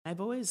I've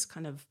always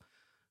kind of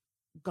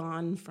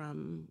gone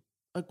from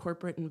a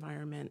corporate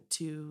environment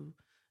to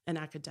an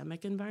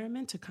academic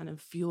environment to kind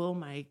of fuel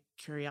my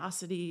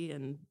curiosity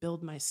and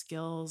build my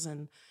skills.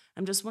 And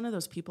I'm just one of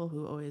those people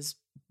who always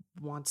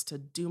wants to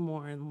do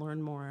more and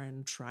learn more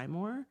and try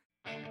more.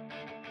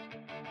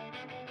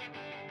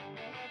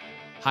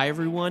 Hi,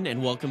 everyone,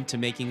 and welcome to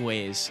Making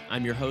Ways.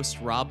 I'm your host,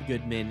 Rob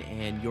Goodman,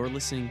 and you're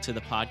listening to the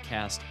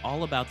podcast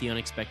all about the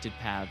unexpected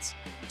paths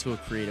to a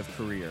creative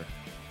career.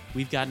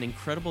 We've got an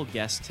incredible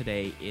guest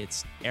today.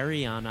 It's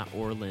Ariana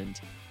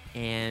Orland,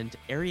 and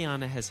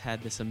Ariana has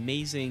had this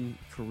amazing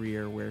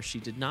career where she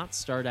did not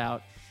start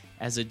out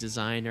as a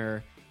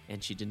designer,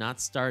 and she did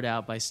not start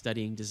out by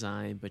studying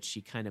design, but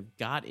she kind of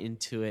got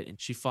into it, and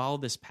she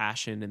followed this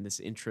passion and this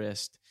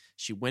interest.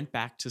 She went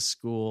back to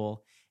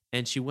school,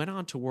 and she went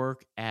on to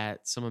work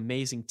at some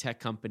amazing tech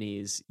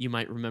companies. You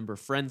might remember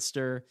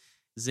Friendster,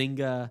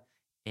 Zynga,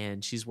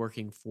 and she's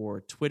working for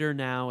Twitter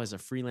now as a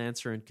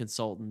freelancer and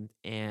consultant.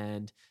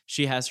 And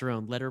she has her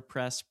own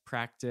letterpress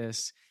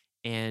practice,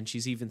 and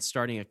she's even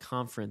starting a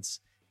conference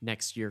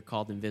next year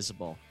called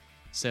Invisible.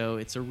 So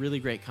it's a really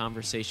great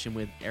conversation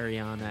with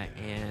Ariana,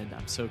 and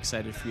I'm so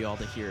excited for you all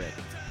to hear it.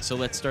 So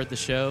let's start the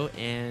show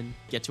and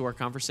get to our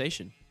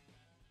conversation.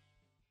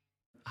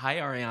 Hi,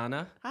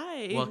 Ariana.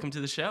 Hi. Welcome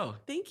to the show.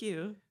 Thank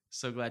you.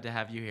 So glad to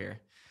have you here.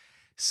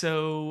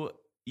 So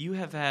you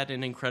have had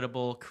an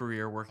incredible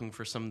career working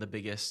for some of the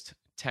biggest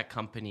tech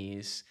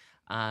companies.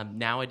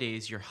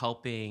 Nowadays, you're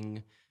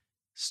helping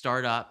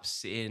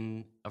startups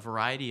in a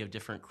variety of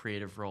different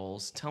creative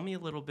roles. Tell me a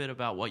little bit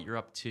about what you're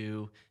up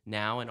to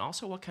now, and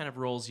also what kind of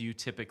roles you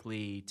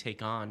typically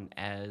take on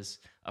as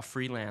a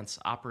freelance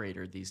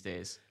operator these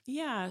days.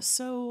 Yeah.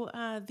 So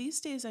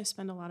these days I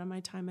spend a lot of my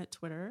time at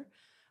Twitter.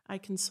 I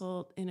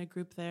consult in a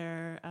group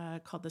there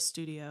called The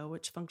Studio,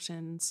 which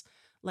functions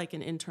like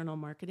an internal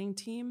marketing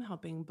team,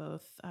 helping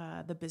both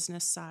the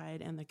business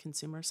side and the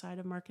consumer side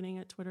of marketing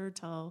at Twitter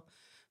tell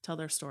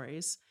their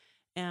stories.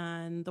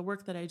 And the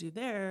work that I do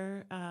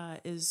there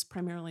is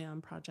primarily on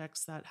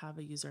projects that have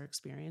a user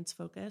experience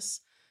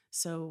focus.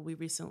 So we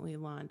recently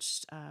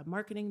launched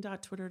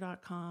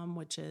marketing.twitter.com,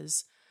 which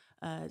is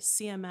a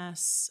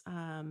CMS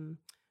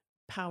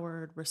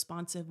powered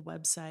responsive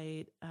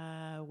website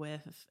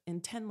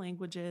in 10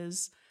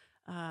 languages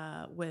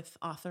with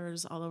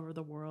authors all over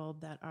the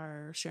world that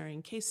are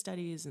sharing case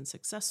studies and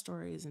success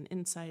stories and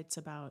insights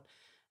about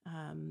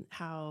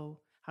how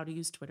to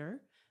use Twitter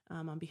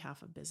on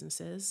behalf of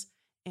businesses.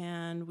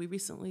 And we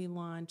recently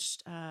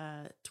launched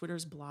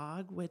Twitter's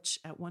blog, which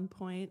at one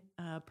point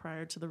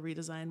prior to the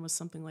redesign was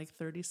something like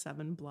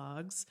 37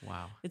 blogs.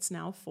 Wow. It's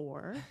now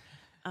 4.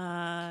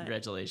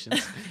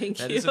 Congratulations. Thank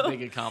you. That is a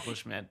big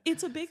accomplishment.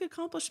 It's a big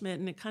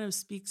accomplishment, and it kind of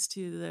speaks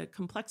to the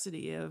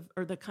complexity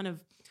or the kind of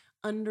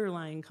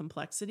underlying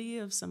complexity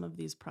of some of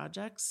these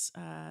projects.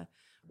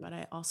 But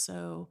I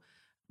also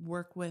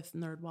work with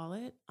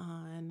NerdWallet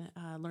on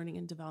learning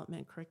and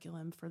development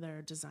curriculum for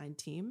their design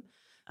team.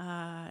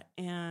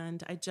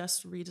 And I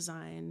just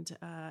redesigned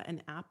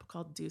an app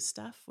called Do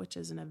Stuff, which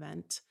is an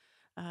event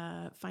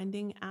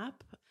finding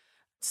app.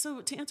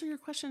 So to answer your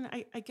question,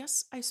 I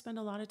guess I spend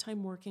a lot of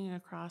time working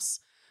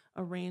across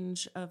a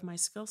range of my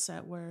skill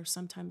set where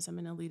sometimes I'm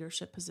in a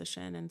leadership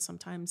position and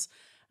sometimes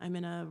I'm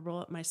in a roll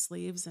up my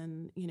sleeves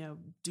and,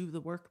 do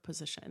the work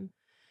position.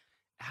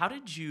 How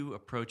did you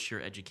approach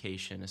your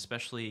education,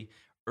 especially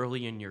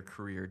early in your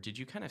career? Did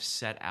you kind of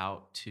set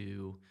out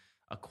to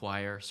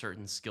acquire a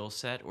certain skill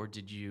set, or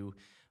did you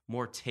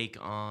more take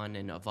on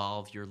and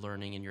evolve your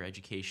learning and your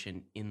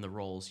education in the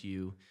roles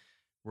you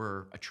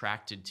were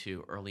attracted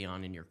to early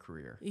on in your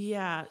career?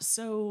 Yeah.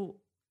 So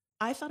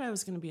I thought I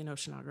was going to be an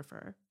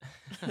oceanographer.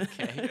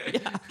 Okay.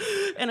 Yeah.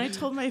 And I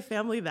told my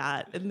family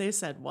that, and they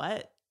said,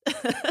 "What?"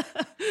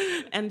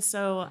 And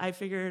so I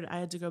figured I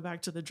had to go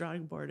back to the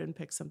drawing board and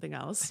pick something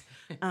else.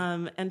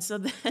 And so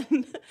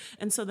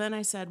then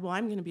I said, "Well,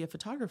 I'm going to be a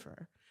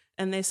photographer."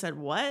 And they said,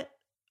 "What?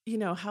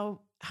 How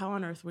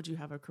on earth would you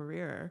have a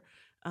career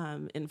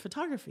in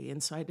photography?"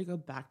 And so I had to go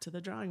back to the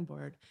drawing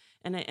board,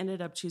 and I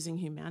ended up choosing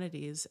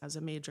humanities as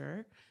a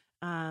major.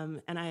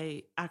 And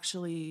I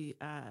actually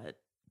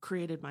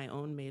created my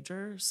own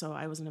major. So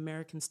I was an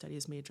American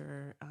Studies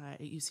major at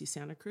UC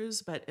Santa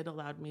Cruz, but it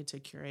allowed me to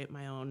curate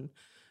my own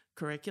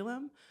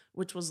curriculum,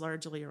 which was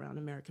largely around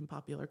American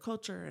popular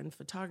culture and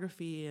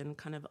photography and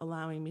kind of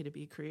allowing me to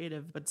be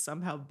creative, but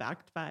somehow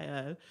backed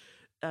by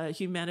a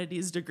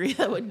humanities degree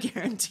that would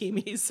guarantee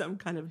me some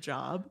kind of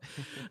job.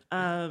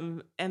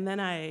 And then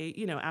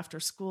after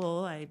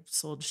school, I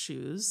sold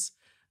shoes,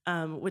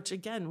 which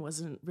again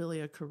wasn't really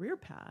a career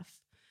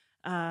path.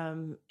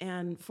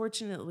 And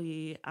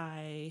fortunately,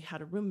 I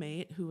had a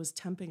roommate who was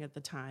temping at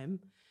the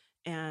time,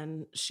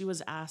 and she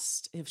was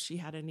asked if she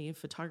had any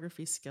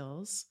photography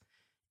skills.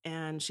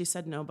 And she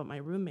said no, but my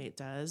roommate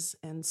does.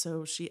 And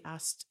so she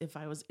asked if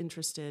I was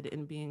interested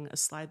in being a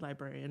slide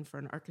librarian for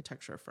an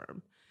architecture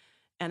firm.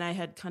 And I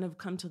had kind of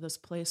come to this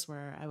place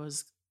where I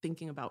was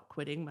thinking about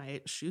quitting my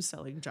shoe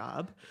selling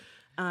job.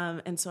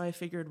 And so I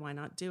figured, why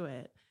not do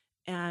it?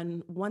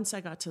 And once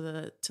I got to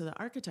the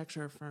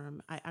architecture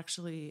firm, I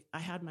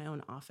had my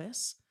own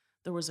office.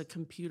 There was a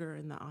computer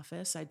in the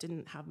office. I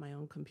didn't have my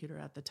own computer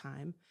at the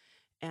time.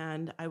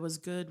 And I was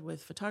good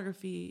with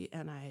photography,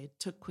 and I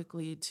took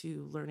quickly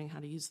to learning how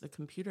to use the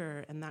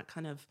computer. And that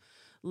kind of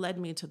led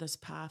me to this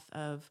path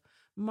of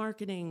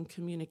marketing,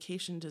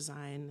 communication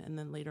design, and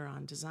then later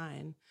on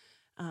design.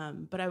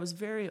 But I was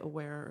very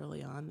aware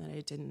early on that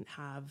I didn't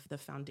have the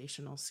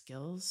foundational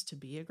skills to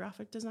be a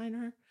graphic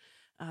designer.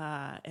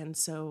 And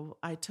so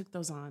I took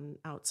those on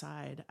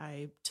outside.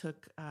 I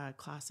took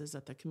classes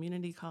at the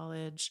community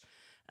college,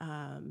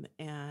 and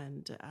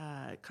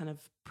kind of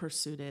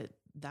pursued it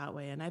that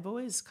way. And I've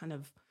always kind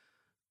of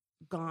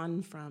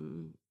gone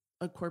from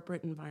a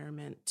corporate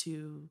environment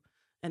to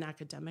an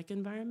academic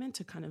environment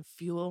to kind of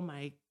fuel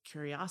my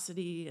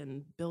curiosity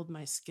and build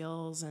my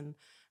skills. And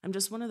I'm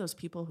just one of those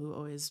people who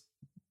always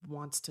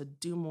wants to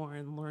do more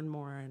and learn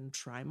more and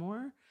try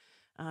more.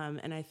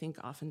 And I think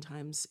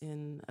oftentimes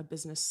in a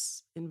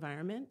business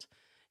environment,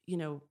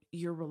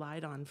 you're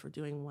relied on for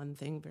doing one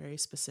thing very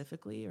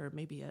specifically, or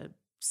maybe a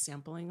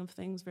sampling of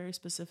things very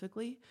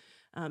specifically,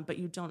 but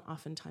you don't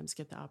oftentimes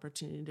get the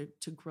opportunity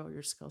to grow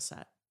your skill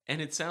set. And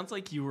it sounds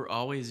like you were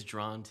always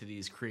drawn to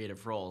these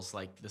creative roles,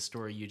 like the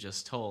story you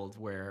just told,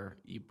 where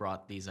you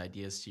brought these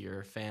ideas to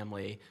your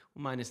family,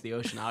 well, minus the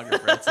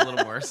oceanographer. It's a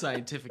little more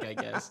scientific, I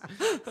guess.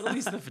 But at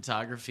least the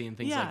photography and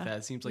things like that.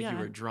 It seems like you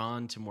were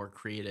drawn to more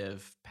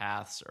creative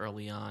paths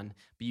early on,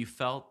 but you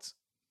felt,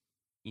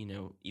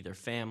 either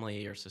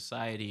family or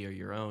society or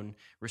your own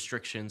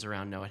restrictions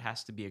around, no, it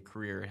has to be a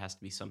career. It has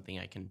to be something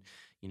I can,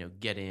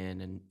 get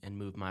in and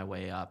move my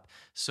way up.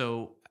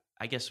 So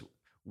I guess,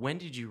 when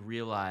did you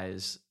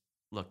realize,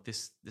 look,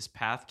 this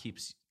path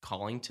keeps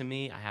calling to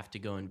me, I have to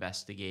go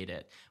investigate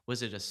it?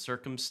 Was it a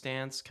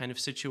circumstance kind of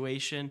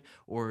situation,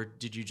 or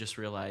did you just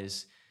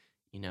realize,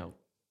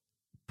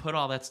 put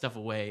all that stuff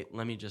away,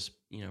 let me just,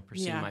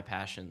 pursue my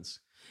passions?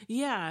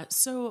 Yeah.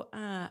 So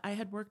I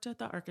had worked at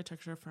the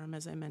architecture firm,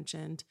 as I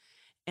mentioned,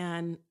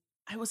 and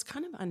I was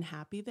kind of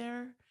unhappy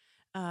there.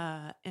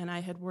 And I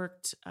had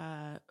worked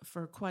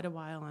for quite a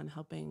while on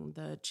helping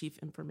the chief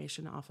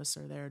information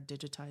officer there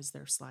digitize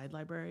their slide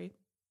library.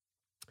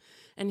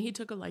 And he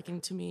took a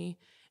liking to me,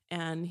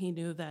 and he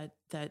knew that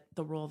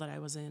the role that I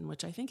was in,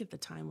 which I think at the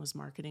time was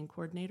marketing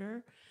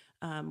coordinator,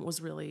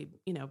 was really,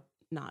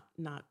 not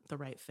the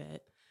right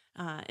fit.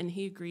 And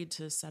he agreed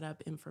to set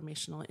up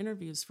informational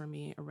interviews for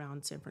me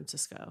around San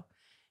Francisco.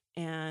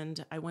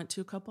 And I went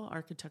to a couple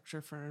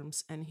architecture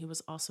firms, and he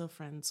was also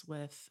friends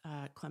with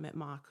Clement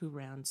Mock, who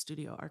ran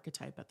Studio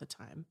Archetype at the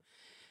time.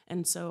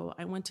 And so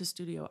I went to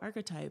Studio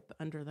Archetype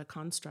under the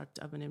construct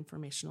of an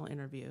informational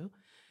interview.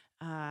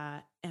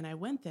 And I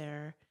went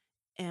there,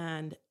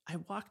 and I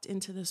walked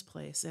into this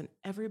place, and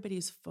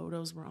everybody's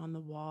photos were on the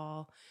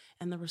wall,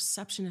 and the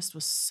receptionist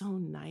was so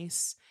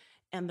nice.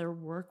 And their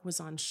work was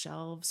on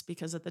shelves,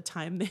 because at the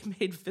time they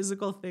made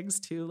physical things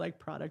too, like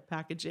product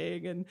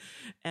packaging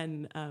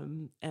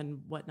and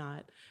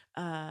whatnot.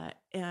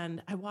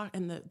 And I walked,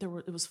 and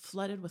it was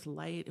flooded with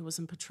light. It was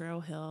in Potrero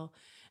Hill,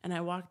 and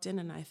I walked in,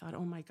 and I thought,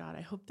 oh my God,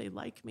 I hope they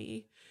like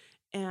me.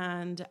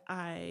 And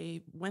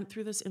I went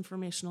through this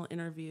informational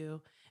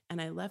interview,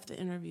 and I left the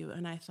interview,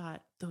 and I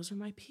thought, those are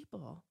my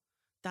people.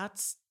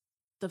 That's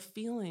the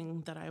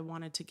feeling that I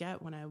wanted to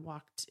get when I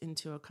walked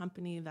into a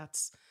company.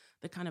 That's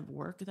the kind of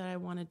work that I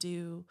want to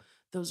do.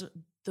 Those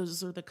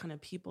are the kind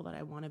of people that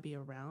I want to be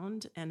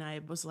around. And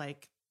I was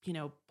like,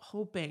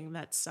 hoping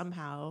that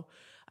somehow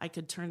I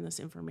could turn this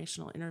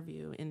informational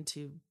interview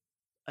into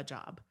a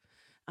job.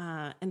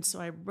 And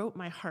so I wrote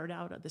my heart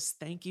out of this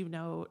thank you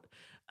note,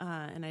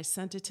 and I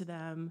sent it to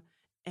them.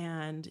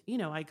 And,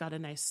 I got a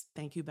nice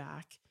thank you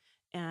back.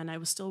 And I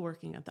was still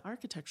working at the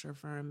architecture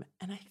firm.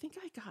 And I think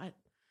I got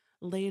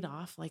laid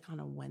off like on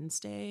a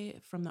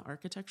Wednesday from the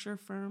architecture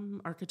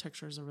firm.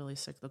 Architecture is a really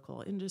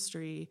cyclical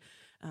industry.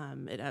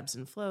 It ebbs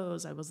and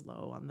flows. I was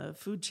low on the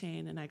food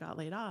chain, and I got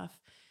laid off.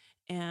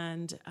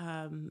 And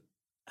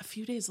a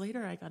few days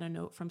later, I got a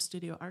note from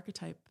Studio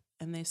Archetype,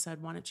 and they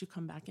said, why don't you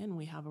come back in?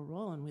 We have a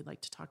role, and we'd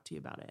like to talk to you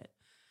about it.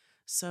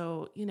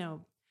 So,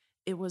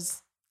 it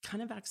was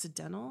kind of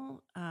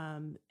accidental,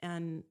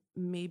 and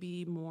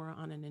maybe more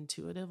on an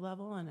intuitive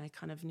level. And I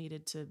kind of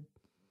needed to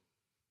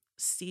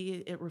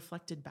see it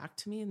reflected back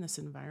to me in this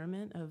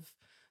environment of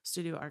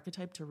Studio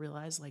Archetype to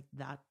realize like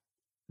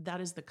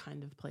that is the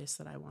kind of place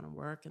that I want to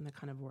work and the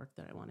kind of work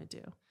that I want to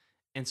do.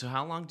 And so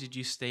how long did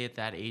you stay at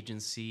that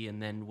agency?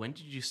 And then when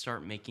did you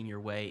start making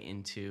your way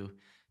into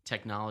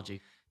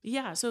technology?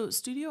 Yeah, so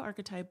Studio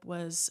Archetype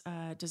was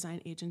a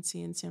design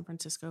agency in San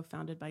Francisco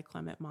founded by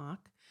Clement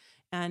Mock.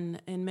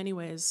 And in many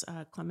ways,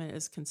 Clement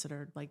is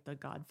considered like the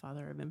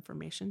godfather of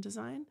information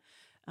design.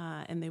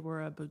 And they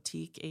were a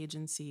boutique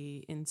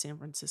agency in San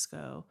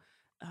Francisco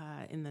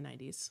in the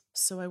 90s.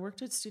 So I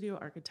worked at Studio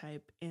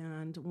Archetype,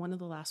 and one of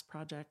the last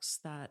projects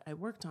that I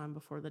worked on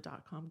before the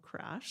dot-com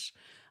crash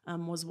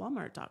was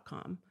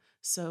Walmart.com.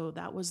 So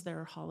that was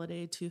their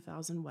holiday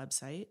 2000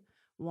 website.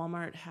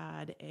 Walmart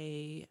had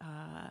a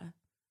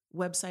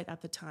website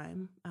at the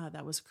time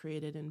that was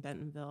created in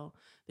Bentonville.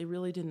 They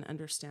really didn't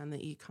understand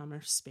the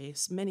e-commerce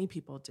space. Many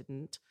people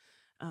didn't.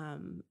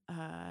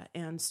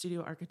 And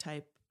Studio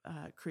Archetype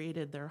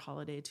created their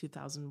Holiday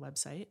 2000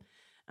 website.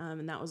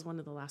 And that was one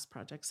of the last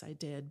projects I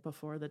did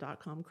before the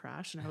 .com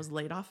crash. And I was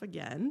laid off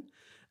again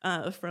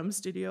from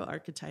Studio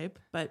Archetype.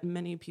 But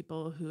many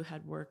people who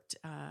had worked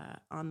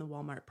on the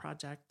Walmart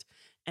project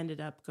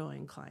ended up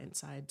going client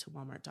side to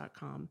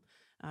Walmart.com.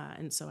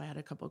 And so I had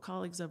a couple of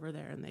colleagues over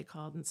there, and they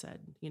called and said,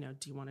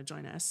 do you want to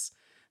join us?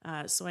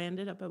 So I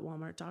ended up at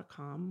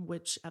Walmart.com,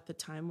 which at the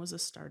time was a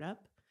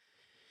startup.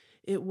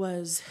 It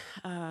was,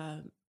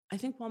 I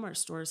think Walmart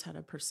stores had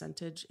a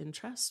percentage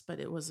interest, but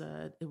it was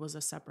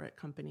a separate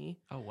company.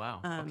 Oh,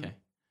 wow. Okay.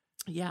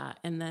 Yeah.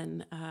 And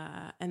then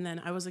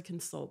I was a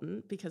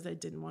consultant because I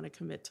didn't want to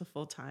commit to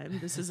full time.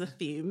 This is a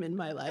theme in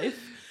my life.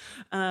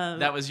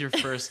 That was your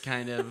first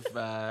kind of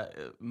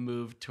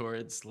move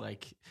towards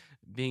like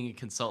being a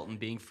consultant,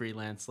 being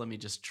freelance. Let me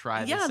just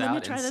try this out. Yeah, let me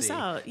try this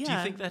out. Yeah. Do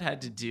you think that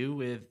had to do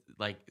with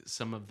like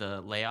some of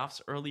the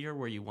layoffs earlier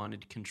where you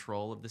wanted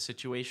control of the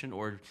situation,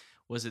 or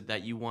was it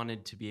that you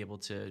wanted to be able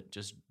to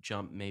just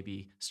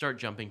start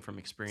jumping from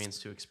experience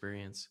to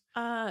experience?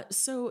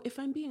 So if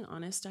I'm being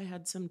honest, I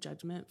had some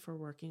judgment for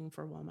working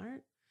for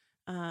Walmart.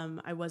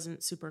 I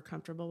wasn't super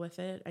comfortable with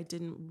it. I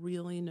didn't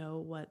really know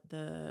what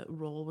the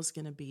role was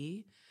going to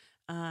be.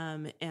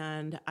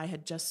 And I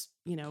had just,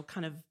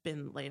 kind of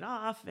been laid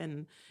off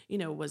and,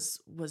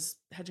 was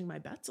hedging my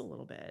bets a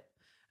little bit.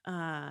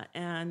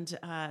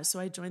 So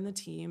I joined the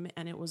team,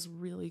 and it was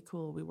really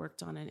cool. We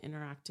worked on an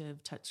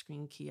interactive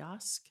touchscreen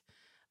kiosk.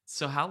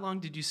 So how long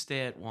did you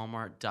stay at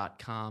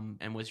Walmart.com,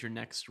 and was your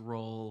next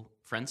role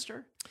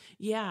Friendster?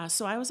 Yeah,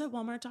 so I was at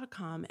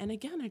Walmart.com, and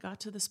again, I got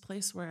to this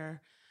place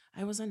where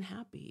I was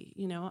unhappy.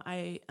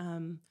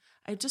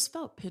 I just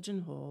felt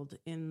pigeonholed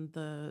in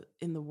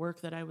the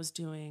work that I was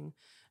doing.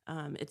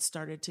 It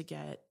started to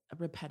get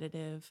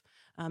repetitive.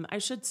 I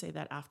should say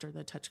that after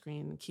the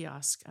touchscreen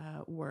kiosk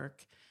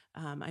work,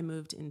 I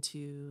moved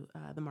into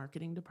the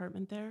marketing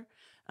department there,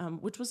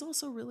 which was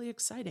also really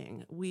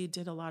exciting. We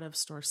did a lot of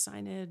store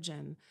signage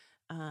and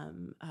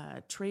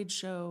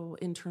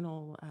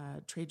internal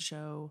trade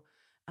show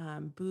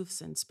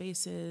booths and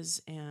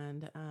spaces,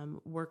 and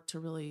worked to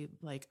really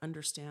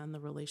understand the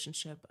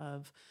relationship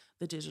of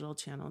the digital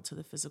channel to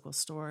the physical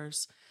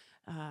stores,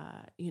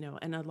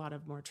 and a lot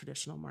of more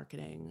traditional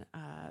marketing.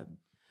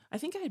 I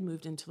think I had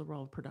moved into the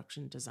role of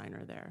production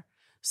designer there.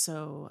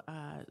 So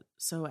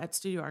at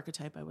Studio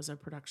Archetype, I was a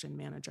production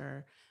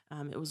manager.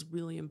 It was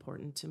really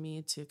important to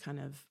me to kind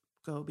of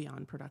go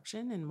beyond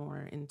production and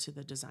more into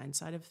the design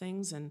side of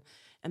things. And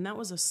that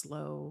was a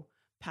slow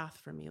path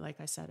for me.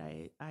 Like I said,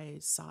 I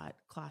sought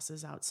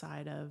classes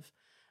outside of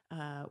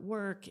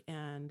work,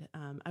 and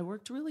I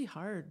worked really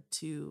hard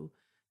to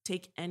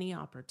take any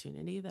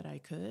opportunity that I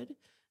could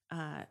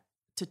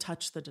to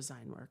touch the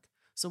design work.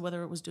 So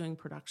whether it was doing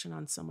production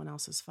on someone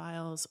else's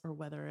files or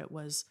whether it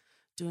was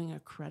doing a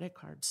credit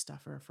card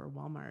stuffer for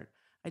Walmart,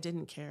 I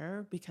didn't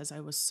care because I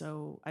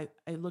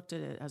looked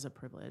at it as a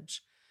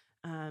privilege.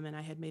 And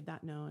I had made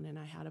that known, and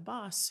I had a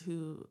boss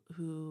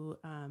who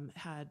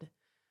had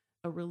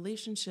a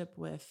relationship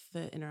with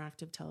the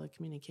Interactive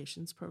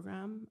Telecommunications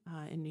Program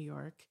in New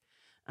York.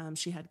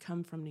 She had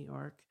come from New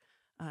York.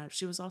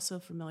 She was also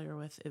familiar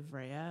with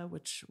Ivrea,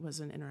 which was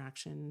an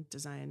Interaction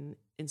Design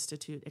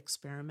Institute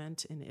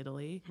experiment in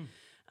Italy.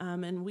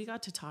 And we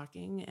got to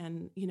talking,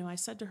 and, I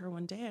said to her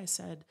one day, I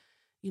said,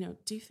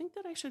 do you think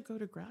that I should go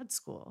to grad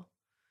school?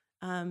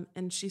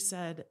 And she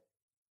said,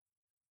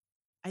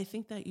 I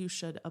think that you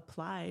should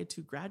apply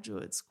to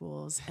graduate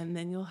schools, and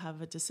then you'll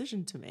have a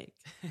decision to make.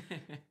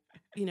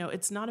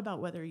 It's not about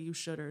whether you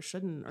should or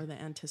shouldn't, or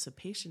the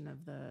anticipation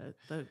of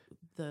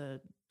the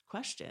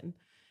question.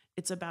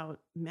 It's about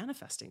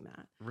manifesting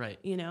that. Right.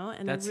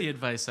 And that's the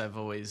advice I've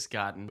always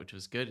gotten, which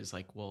was good, is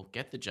like, well,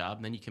 get the job,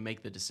 and then you can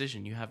make the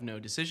decision. You have no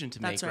decision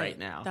to make right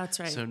now. That's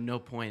right. So no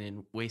point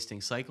in wasting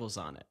cycles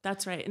on it.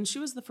 That's right. And she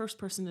was the first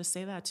person to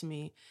say that to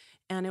me.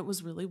 And it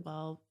was really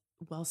well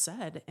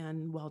said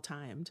and well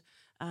timed.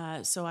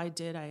 So I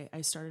did.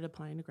 I started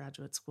applying to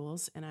graduate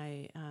schools, and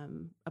I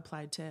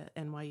applied to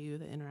NYU,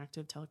 the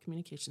Interactive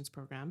Telecommunications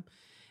Program,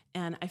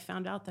 and I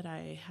found out that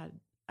I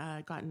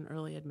had gotten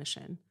early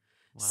admission.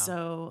 Wow.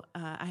 So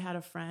I had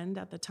a friend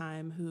at the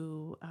time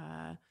who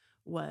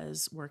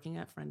was working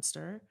at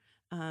Friendster.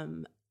 I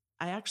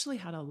actually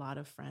had a lot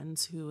of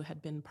friends who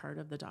had been part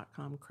of the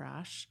 .com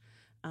crash,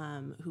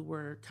 who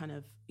were kind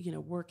of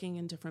working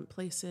in different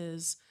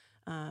places.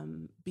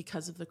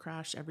 Because of the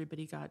crash,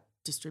 everybody got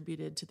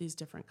distributed to these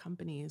different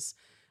companies.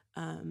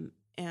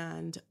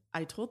 And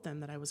I told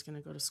them that I was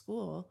going to go to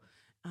school.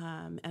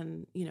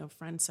 And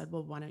friends said,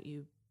 well, why don't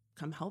you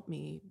come help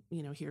me,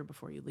 here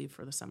before you leave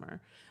for the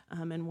summer.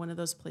 And one of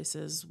those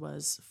places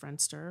was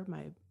Friendster.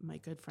 My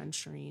good friend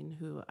Shireen,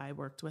 who I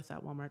worked with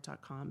at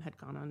Walmart.com, had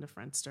gone on to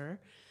Friendster.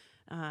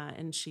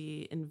 And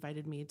she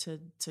invited me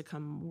to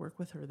come work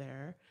with her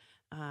there.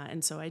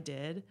 And so I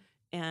did.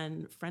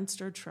 And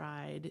Friendster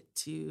tried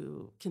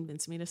to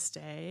convince me to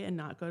stay and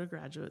not go to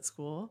graduate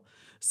school.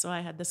 So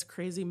I had this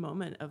crazy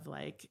moment of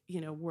like,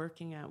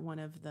 working at one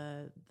of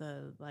the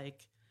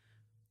like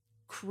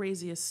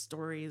craziest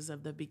stories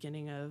of the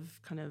beginning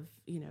of kind of,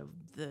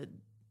 the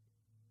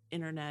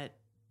internet,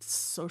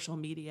 social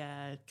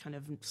media, kind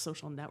of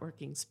social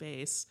networking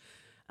space,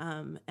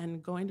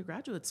 and going to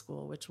graduate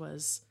school, which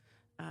was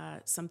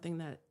something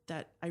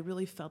that I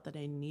really felt that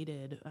I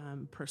needed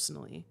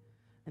personally.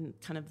 And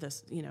kind of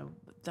this,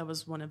 that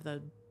was one of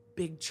the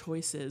big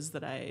choices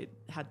that I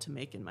had to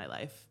make in my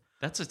life.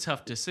 That's a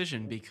tough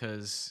decision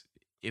because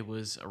it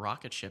was a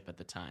rocket ship at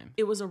the time.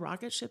 It was a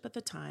rocket ship at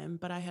the time,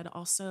 but I had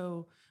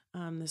also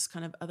this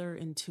kind of other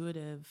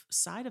intuitive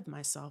side of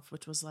myself,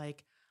 which was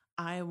like,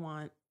 I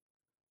want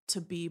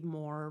to be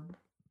more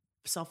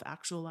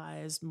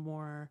self-actualized,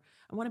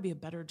 I want to be a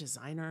better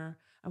designer.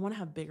 I want to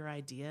have bigger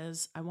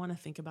ideas. I want to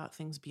think about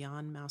things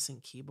beyond mouse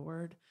and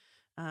keyboard.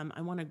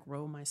 I want to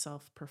grow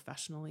myself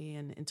professionally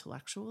and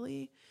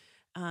intellectually.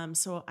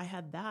 So I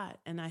had that,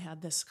 and I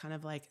had this kind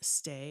of like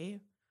stay,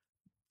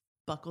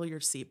 buckle your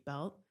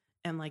seatbelt,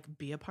 and like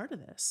be a part of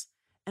this.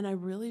 And I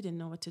really didn't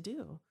know what to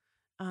do.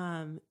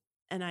 And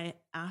I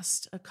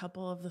asked a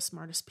couple of the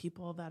smartest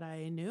people that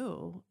I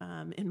knew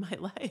in my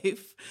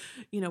life,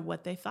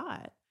 what they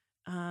thought.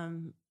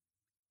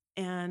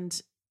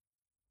 And,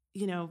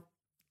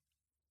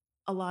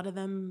 a lot of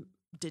them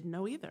didn't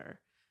know either.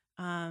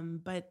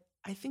 But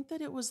I think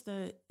that it was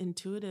the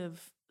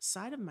intuitive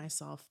side of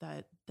myself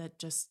that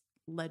just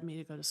led me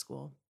to go to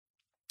school.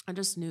 I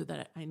just knew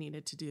that I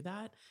needed to do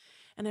that.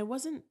 And I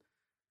wasn't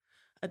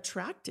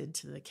attracted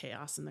to the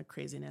chaos and the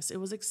craziness. It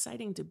was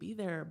exciting to be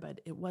there,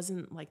 but it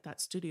wasn't like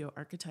that studio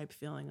archetype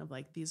feeling of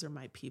like, these are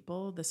my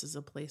people. This is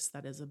a place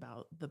that is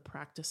about the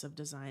practice of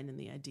design and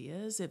the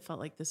ideas. It felt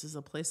like this is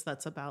a place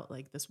that's about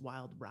like this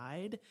wild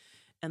ride.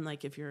 And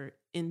like, if you're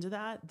into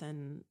that,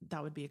 then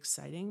that would be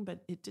exciting,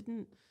 but it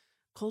didn't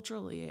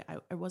culturally,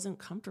 I wasn't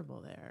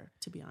comfortable there,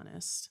 to be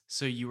honest.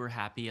 So you were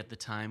happy at the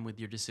time with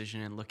your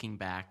decision, and looking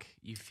back,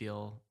 you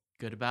feel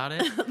good about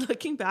it?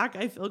 Looking back,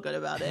 I feel good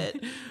about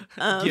it.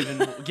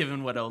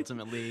 Given what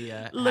ultimately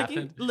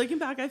looking happened.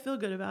 back, I feel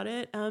good about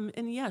it.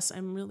 And yes,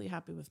 I'm really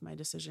happy with my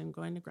decision.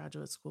 Going to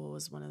graduate school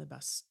was one of the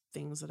best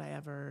things that I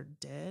ever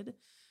did.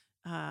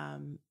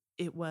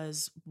 It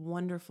was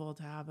wonderful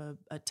to have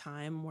a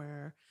time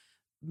where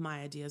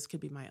my ideas could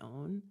be my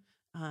own.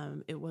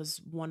 It was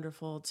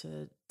wonderful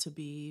to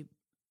be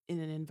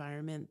in an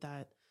environment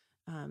that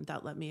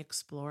let me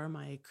explore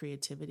my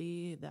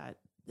creativity,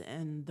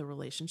 and the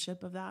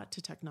relationship of that to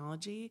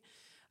technology,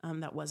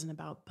 that wasn't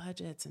about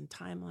budgets and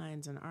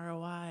timelines and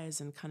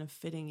ROIs and kind of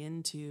fitting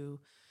into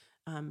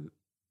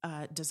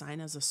design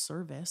as a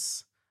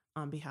service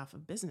on behalf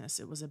of business.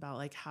 It was about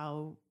like,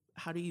 how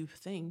do you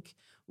think?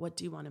 What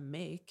do you want to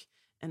make?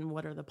 And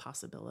what are the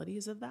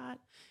possibilities of that?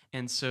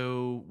 And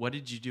so what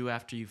did you do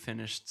after you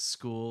finished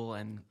school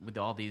and with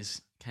all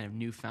these kind of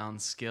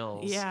newfound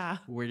skills? Yeah.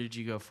 Where did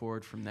you go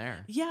forward from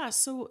there? Yeah.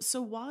 So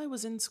while I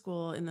was in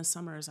school in the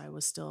summers, I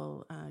was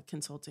still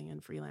consulting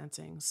and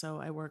freelancing. So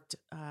I worked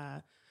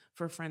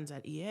for friends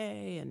at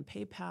EA and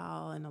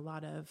PayPal and a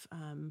lot of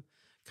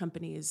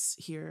companies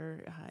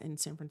here in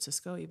San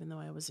Francisco, even though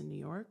I was in New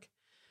York.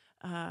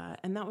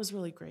 And that was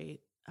really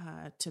great.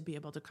 To be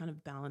able to kind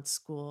of balance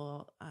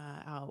school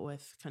out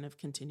with kind of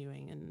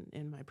continuing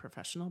in my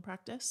professional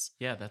practice.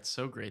 Yeah, that's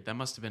so great. That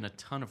must have been a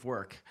ton of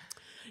work.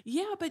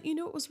 Yeah, but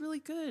it was really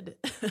good.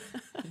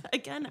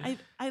 Again,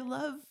 I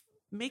love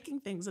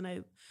making things, and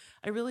I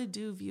really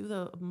do view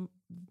the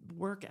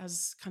work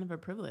as kind of a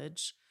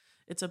privilege.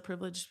 It's a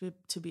privilege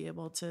to be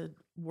able to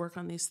work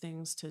on these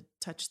things, to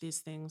touch these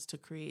things, to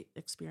create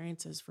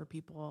experiences for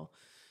people,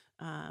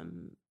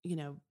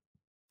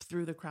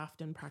 through the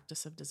craft and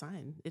practice of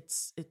design.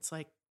 It's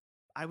like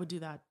I would do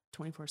that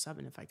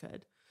 24/7 if I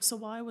could. So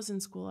while I was in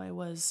school, I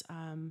was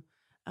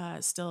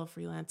still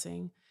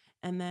freelancing.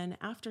 And then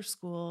after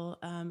school,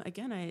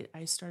 again,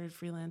 I started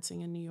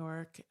freelancing in New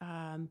York.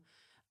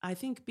 I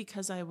think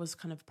because I was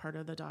kind of part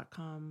of the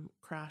 .com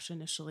crash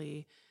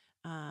initially,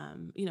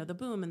 the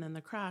boom and then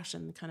the crash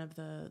and kind of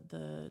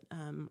the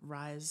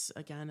rise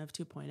again of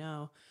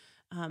 2.0,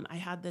 I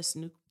had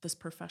this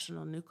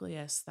professional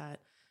nucleus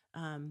that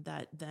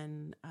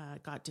then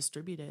got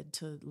distributed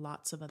to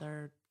lots of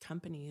other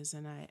companies,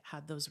 and I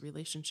had those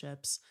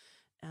relationships.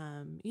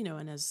 And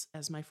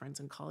as my friends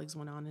and colleagues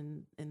went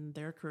on in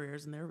their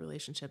careers and their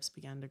relationships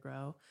began to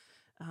grow,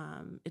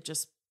 it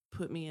just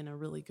put me in a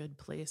really good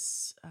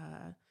place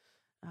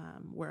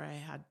where I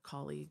had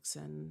colleagues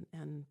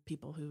and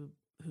people who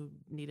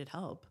needed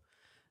help.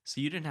 So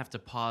you didn't have to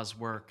pause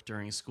work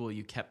during school.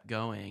 You kept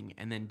going.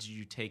 And then did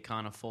you take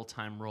on a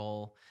full-time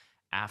role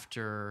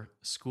after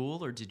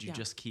school, or did you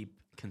just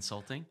keep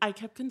consulting? I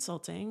kept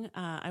consulting.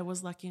 I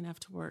was lucky enough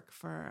to work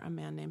for a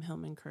man named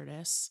Hillman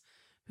Curtis,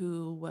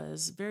 who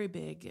was very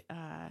big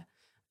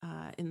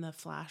in the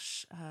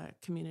Flash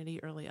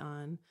community early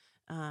on.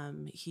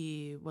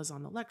 He was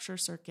on the lecture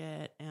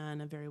circuit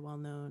and a very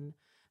well-known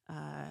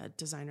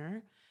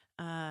designer.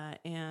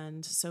 And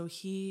And so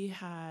he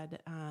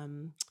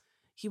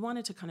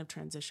wanted to kind of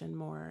transition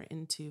more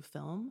into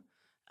film,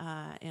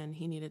 and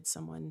he needed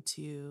someone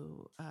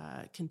to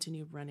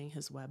continue running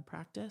his web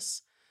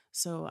practice.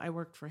 So I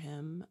worked for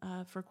him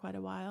for quite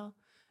a while,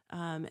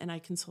 and I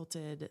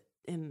consulted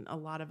in a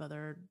lot of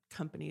other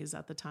companies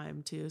at the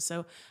time too.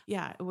 So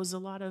yeah, it was a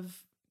lot of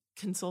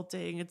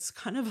consulting. It's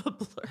kind of a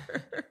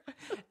blur.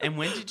 And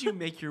when did you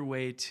make your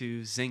way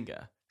to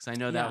Zynga? Because I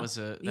know that was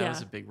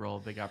a big role,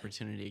 big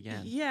opportunity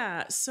again.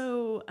 Yeah.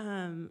 So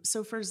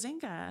for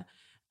Zynga,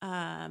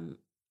 I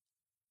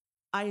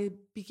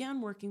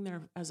began working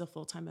there as a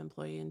full-time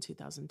employee in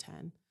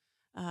 2010.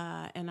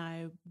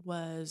 And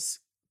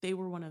they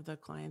were one of the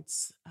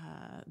clients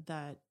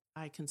that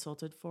I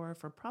consulted for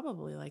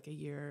probably like a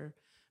year,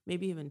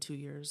 maybe even 2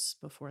 years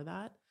before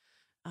that.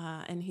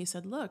 And he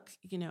said, look,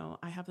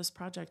 I have this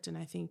project and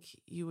I think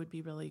you would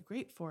be really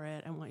great for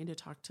it. I want you to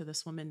talk to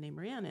this woman named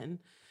Rhiannon.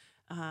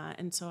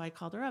 And so I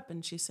called her up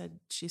and she said,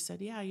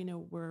 yeah,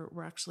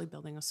 we're actually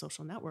building a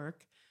social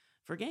network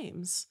for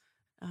games.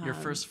 Your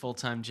first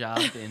full-time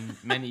job in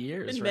many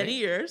years, in right? many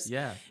years.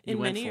 Yeah. In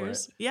many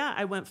years. Yeah,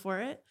 I went for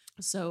it.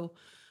 So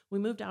we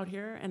moved out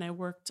here and I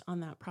worked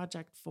on that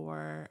project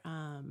for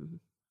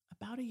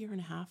about a year and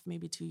a half,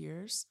 maybe 2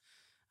 years.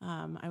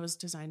 I was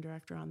design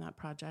director on that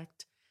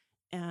project.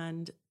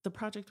 And the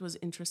project was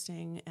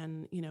interesting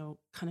and,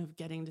 kind of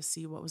getting to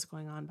see what was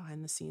going on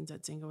behind the scenes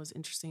at Zynga was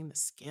interesting. The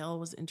scale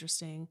was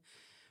interesting.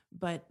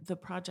 But the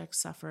project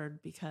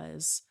suffered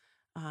because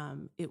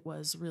it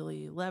was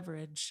really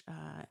leverage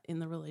in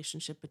the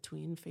relationship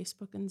between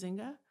Facebook and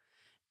Zynga.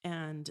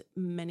 And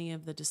many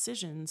of the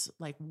decisions,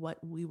 like what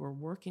we were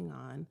working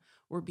on,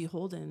 were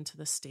beholden to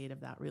the state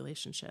of that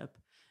relationship.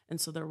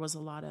 And so there was a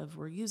lot of,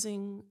 we're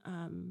using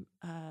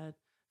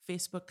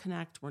Facebook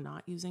Connect, we're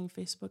not using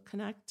Facebook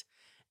Connect.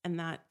 And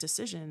that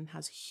decision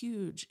has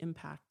huge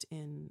impact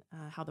in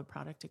how the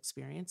product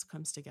experience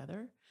comes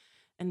together.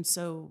 And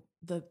so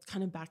the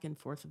kind of back and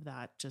forth of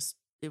that,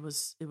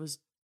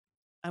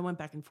 I went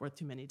back and forth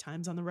too many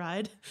times on the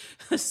ride.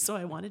 So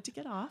I wanted to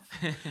get off.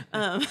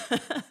 And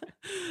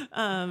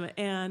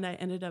I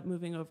ended up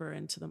moving over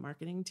into the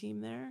marketing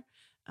team there,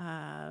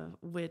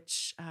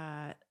 which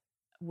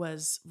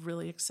was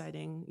really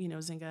exciting.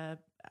 Zynga,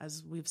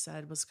 as we've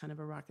said, was kind of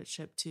a rocket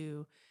ship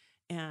too.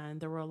 And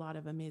there were a lot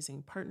of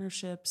amazing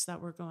partnerships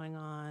that were going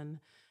on,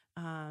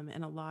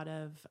 and a lot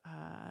of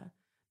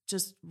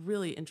just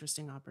really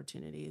interesting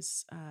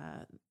opportunities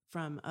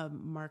from a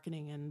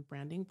marketing and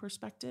branding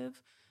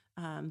perspective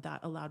that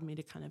allowed me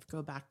to kind of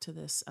go back to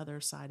this other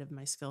side of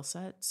my skill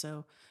set.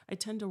 So I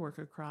tend to work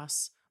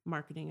across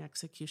marketing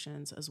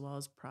executions as well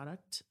as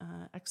product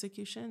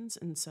executions.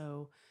 And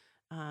so,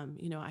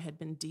 I had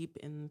been deep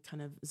in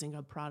kind of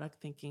Zynga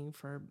product thinking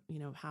for,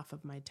 half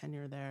of my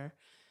tenure there.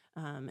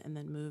 And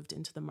then moved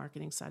into the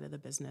marketing side of the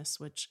business,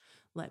 which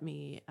let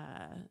me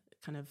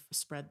kind of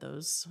spread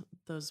those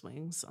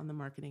wings on the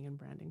marketing and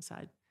branding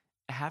side.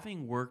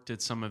 Having worked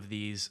at some of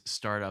these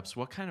startups,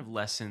 what kind of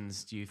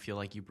lessons do you feel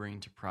like you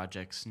bring to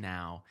projects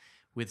now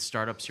with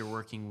startups you're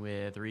working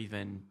with, or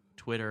even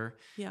Twitter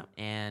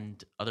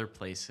and other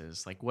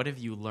places? Like, what have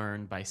you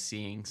learned by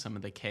seeing some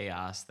of the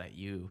chaos that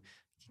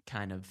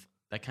kind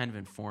of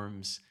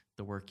informs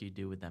the work you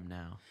do with them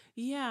now?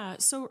 Yeah.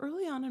 So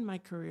early on in my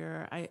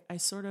career, I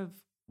sort of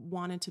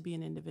wanted to be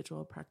an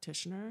individual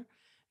practitioner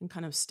and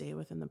kind of stay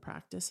within the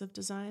practice of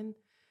design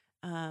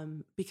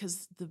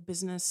because the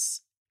business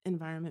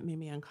environment made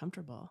me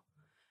uncomfortable.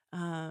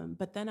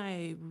 But then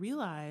I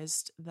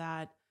realized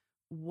that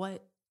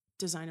what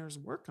designers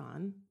work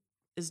on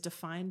is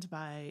defined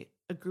by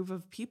a group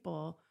of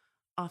people,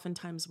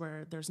 oftentimes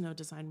where there's no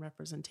design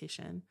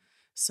representation.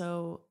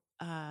 So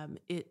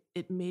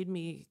it made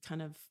me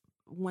kind of,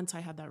 once I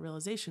had that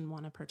realization,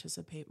 want to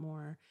participate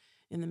more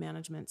in the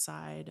management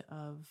side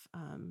of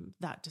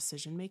that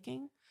decision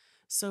making.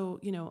 So,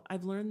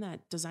 I've learned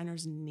that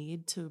designers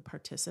need to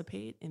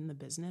participate in the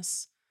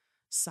business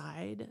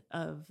side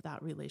of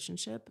that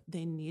relationship.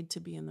 They need to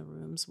be in the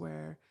rooms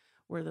where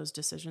those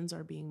decisions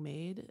are being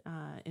made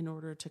in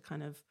order to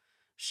kind of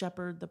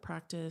shepherd the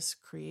practice,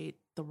 create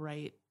the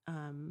right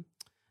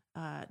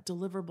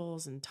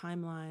deliverables and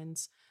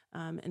timelines,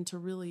 and to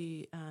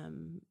really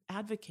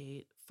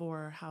advocate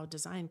for how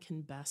design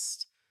can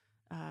best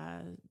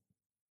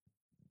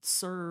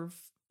serve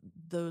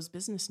those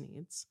business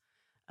needs.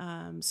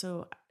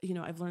 So,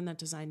 I've learned that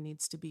design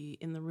needs to be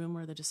in the room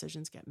where the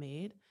decisions get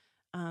made.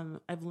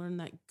 I've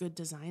learned that good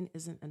design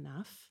isn't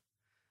enough,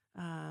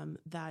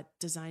 that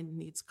design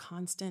needs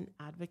constant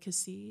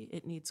advocacy.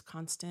 It needs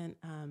constant,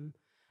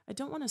 I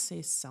don't want to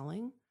say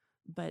selling,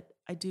 but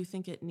I do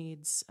think it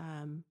needs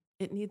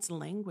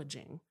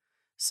languaging.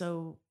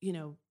 So,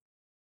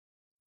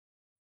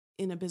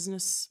 in a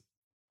business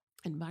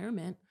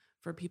environment,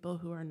 for people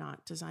who are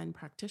not design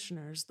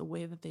practitioners, the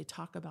way that they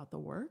talk about the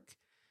work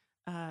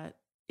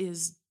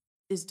is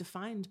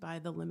defined by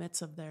the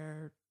limits of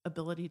their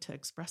ability to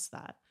express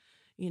that.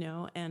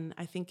 And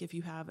I think if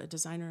you have a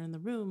designer in the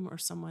room or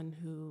someone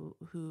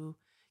who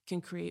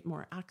can create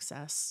more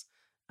access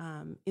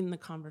in the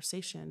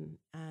conversation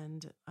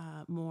and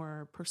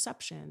more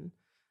perception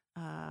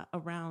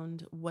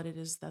around what it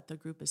is that the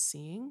group is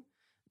seeing,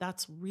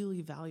 that's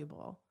really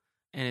valuable.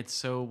 And it's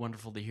so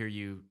wonderful to hear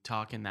you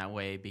talk in that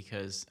way,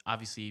 because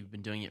obviously you've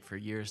been doing it for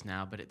years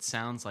now, but it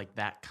sounds like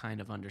that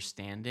kind of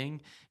understanding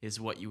is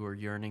what you were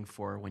yearning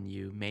for when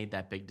you made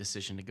that big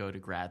decision to go to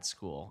grad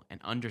school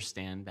and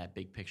understand that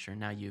big picture.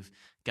 Now you've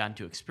gotten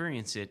to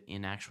experience it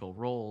in actual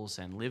roles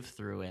and live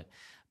through it,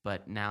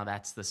 but now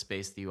that's the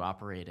space that you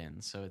operate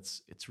in. So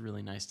it's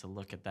really nice to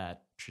look at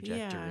that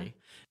trajectory. Yeah.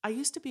 I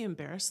used to be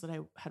embarrassed that I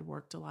had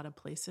worked a lot of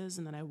places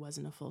and that I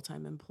wasn't a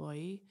full-time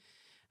employee.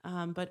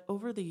 But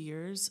over the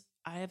years,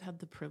 I have had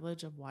the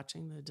privilege of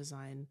watching the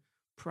design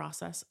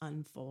process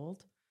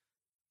unfold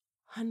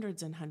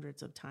hundreds and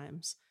hundreds of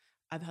times.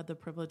 I've had the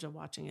privilege of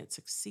watching it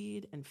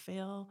succeed and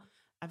fail.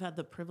 I've had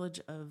the privilege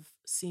of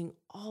seeing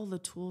all the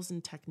tools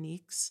and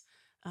techniques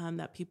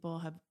that people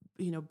have,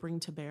 bring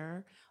to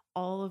bear,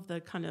 all of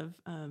the kind of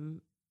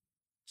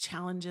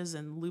challenges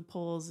and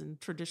loopholes and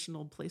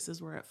traditional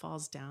places where it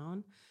falls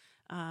down.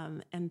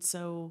 And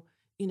so,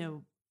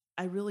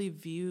 I really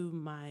view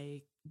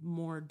my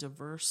more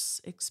diverse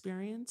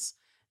experience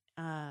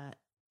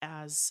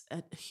as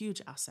a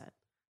huge asset,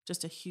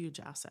 just a huge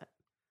asset.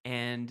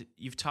 And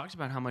you've talked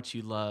about how much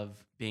you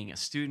love being a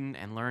student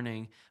and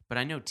learning, but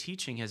I know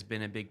teaching has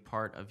been a big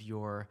part of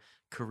your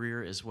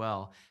career as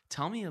well.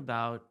 Tell me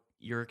about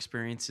your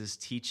experiences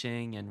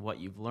teaching and what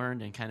you've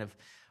learned, and kind of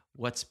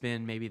what's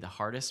been maybe the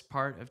hardest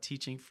part of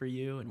teaching for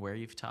you and where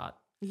you've taught.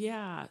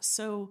 Yeah.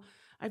 So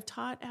I've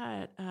taught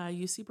at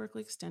UC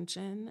Berkeley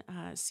Extension,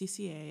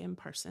 CCA, and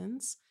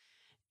Parsons,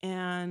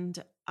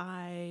 and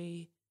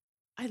I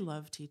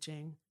love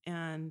teaching.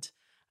 And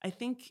I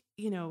think,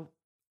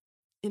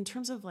 in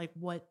terms of like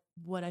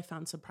what I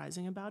found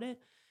surprising about it,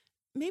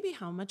 maybe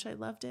how much I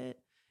loved it.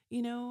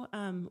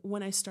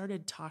 When I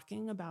started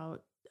talking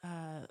about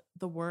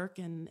the work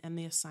and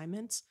the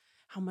assignments,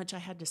 how much I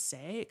had to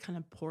say, it kind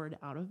of poured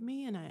out of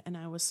me, and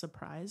I was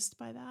surprised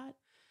by that.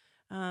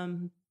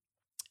 Um,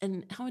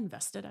 and how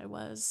invested I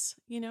was,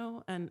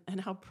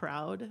 and how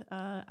proud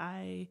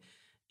I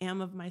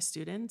am of my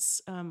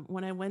students.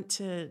 When I went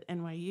to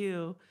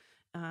NYU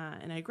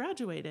and I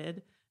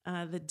graduated,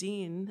 the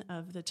dean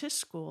of the Tisch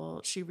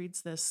School, she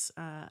reads this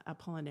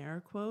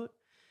Apollinaire quote.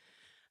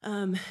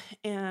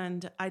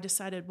 And I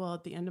decided, well,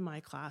 at the end of my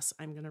class,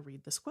 I'm going to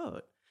read this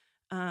quote.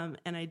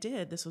 And I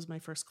did. This was my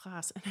first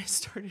class, and I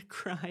started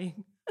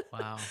crying.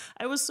 Wow.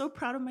 I was so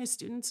proud of my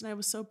students, and I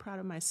was so proud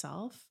of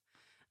myself.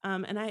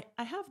 And I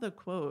have the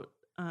quote.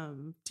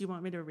 Do you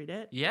want me to read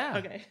it? Yeah.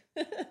 Okay.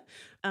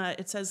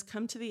 It says,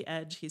 "Come to the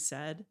edge," he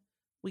said.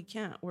 "We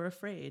can't. We're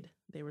afraid,"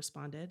 they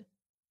responded.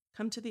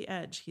 "Come to the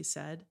edge," he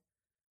said.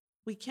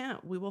 "We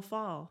can't. We will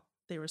fall,"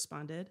 they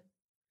responded.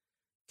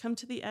 "Come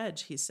to the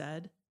edge," he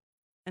said.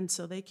 And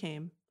so they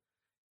came,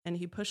 and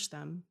he pushed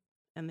them,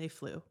 and they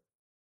flew.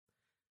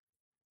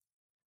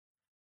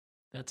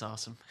 That's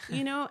awesome.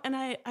 And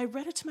I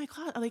read it to my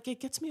class. Like, it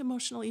gets me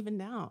emotional even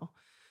now.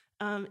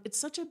 It's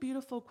such a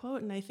beautiful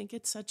quote, and I think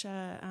it's such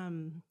a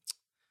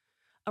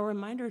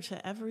reminder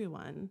to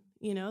everyone,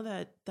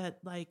 that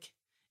like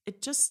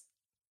it just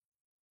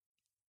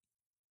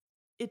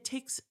it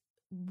takes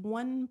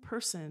one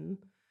person,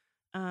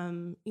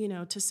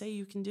 to say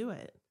you can do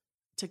it,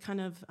 to kind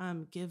of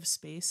give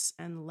space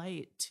and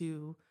light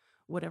to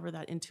whatever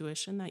that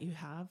intuition that you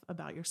have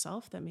about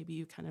yourself that maybe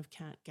you kind of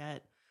can't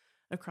get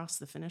across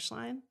the finish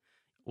line.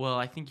 Well,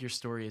 I think your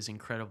story is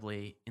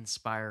incredibly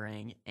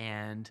inspiring.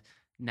 And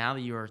now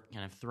that you're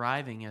kind of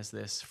thriving as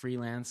this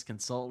freelance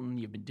consultant,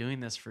 you've been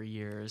doing this for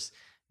years.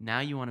 Now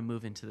you want to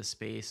move into the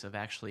space of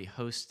actually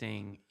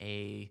hosting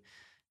a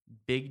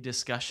big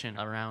discussion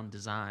around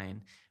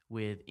design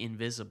with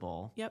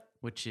Invisible, Yep.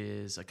 which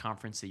is a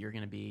conference that you're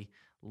going to be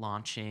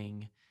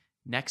launching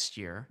next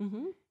year.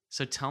 Mm-hmm.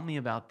 So tell me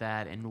about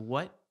that, and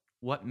what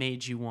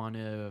made you want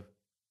to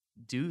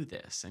do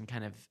this and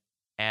kind of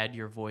add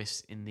your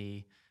voice in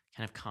the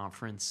kind of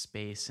conference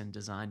space and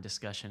design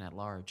discussion at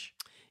large.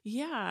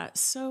 Yeah.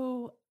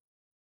 So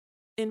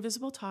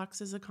Invisible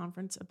Talks is a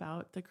conference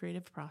about the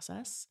creative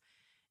process.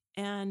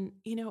 And,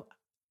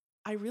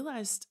 I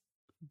realized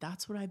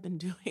that's what I've been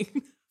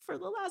doing for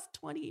the last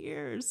 20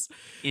 years.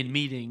 In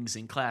meetings,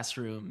 in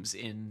classrooms,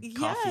 in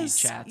coffee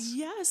chats.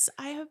 Yes,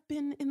 I have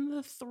been in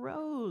the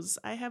throes.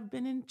 I have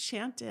been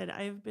enchanted.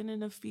 I have been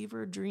in a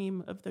fever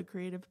dream of the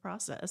creative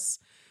process,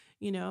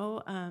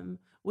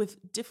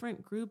 with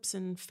different groups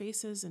and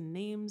faces and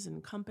names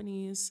and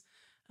companies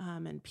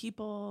and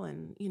people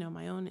and,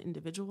 my own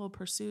individual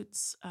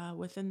pursuits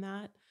within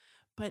that.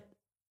 But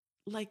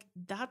like,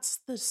 that's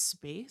the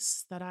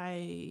space that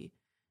I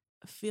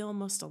feel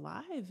most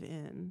alive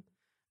in.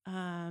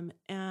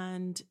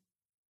 And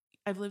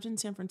I've lived in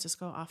San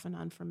Francisco off and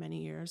on for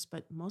many years,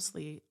 but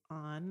mostly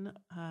on.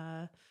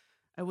 I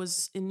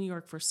was in New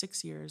York for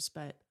 6 years,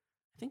 but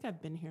I think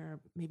I've been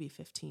here maybe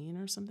 15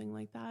 or something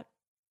like that.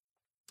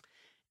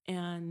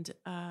 And,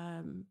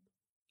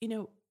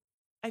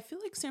 I feel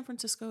like San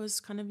Francisco is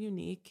kind of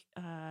unique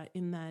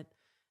in that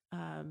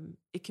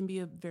it can be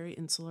a very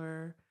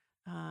insular,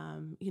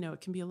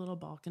 it can be a little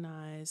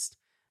balkanized.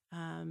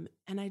 And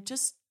I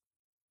just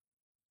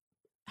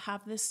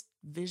have this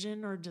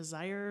vision or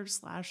desire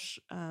slash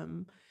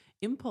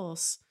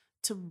impulse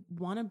to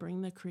want to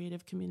bring the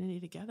creative community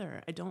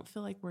together. I don't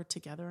feel like we're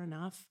together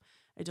enough.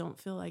 I don't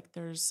feel like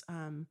there's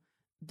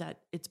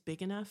that it's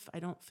big enough. I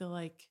don't feel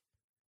like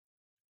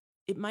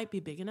it might be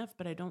big enough,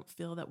 but I don't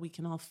feel that we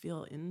can all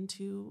feel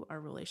into our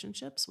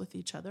relationships with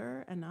each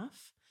other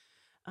enough.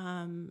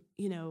 You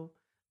know,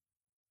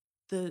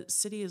 the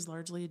city is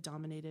largely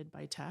dominated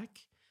by tech,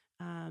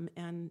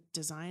 and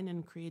design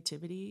and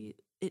creativity.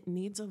 It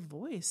needs a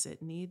voice.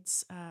 It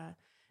needs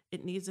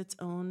its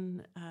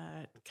own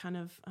kind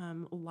of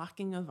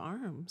locking of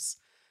arms,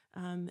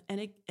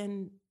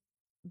 and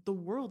the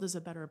world is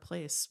a better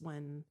place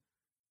when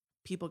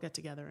people get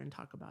together and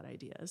talk about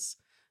ideas.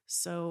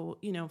 So,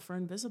 for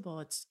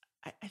Invisible,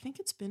 I think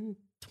it's been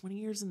 20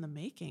 years in the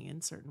making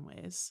in certain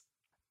ways.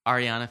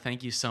 Ariana,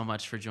 thank you so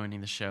much for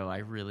joining the show. I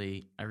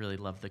really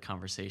love the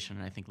conversation,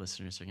 and I think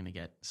listeners are going to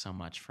get so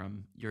much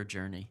from your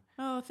journey.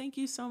 Oh, thank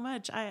you so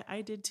much.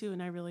 I did too,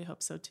 and I really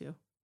hope so too.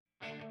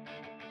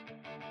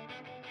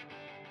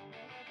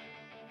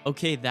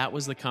 Okay, that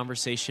was the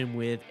conversation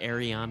with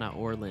Ariana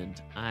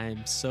Orland.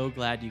 I'm so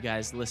glad you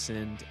guys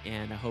listened,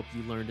 and I hope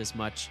you learned as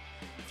much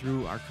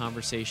through our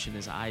conversation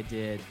as I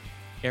did.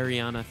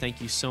 Ariana,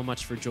 thank you so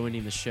much for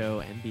joining the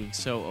show and being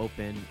so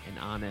open and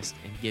honest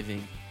and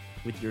giving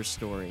with your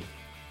story.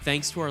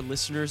 Thanks to our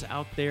listeners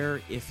out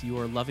there. If you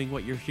are loving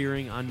what you're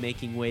hearing on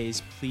Making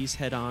Ways, please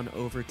head on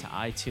over to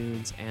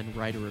iTunes and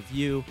write a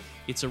review.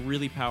 It's a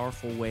really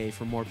powerful way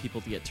for more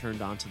people to get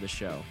turned on to the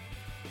show.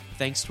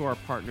 Thanks to our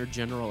partner,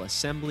 General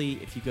Assembly.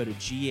 If you go to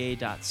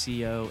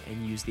ga.co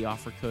and use the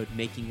offer code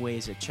Making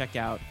Ways at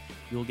checkout,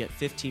 you'll get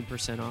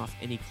 15% off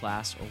any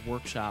class or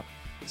workshop,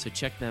 so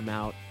check them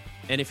out.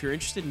 And if you're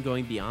interested in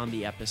going beyond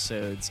the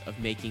episodes of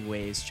Making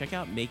Ways, check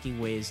out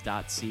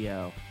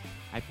makingways.co.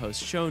 I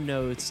post show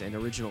notes and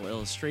original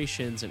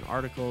illustrations and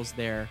articles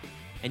there.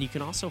 And you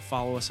can also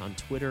follow us on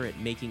Twitter at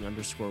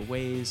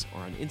making_ways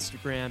or on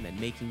Instagram at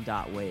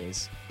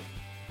making.ways.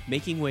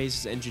 Making Ways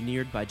is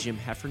engineered by Jim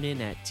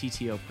Heffernan at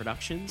TTO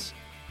Productions.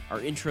 Our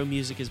intro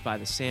music is by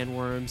the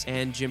Sandworms,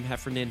 and Jim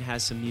Heffernan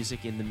has some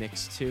music in the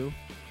mix too.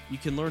 You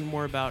can learn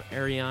more about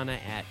Ariana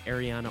at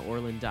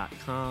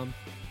arianaorland.com,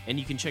 and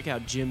you can check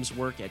out Jim's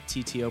work at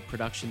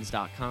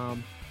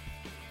ttoproductions.com.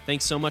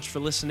 Thanks so much for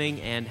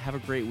listening, and have a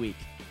great week.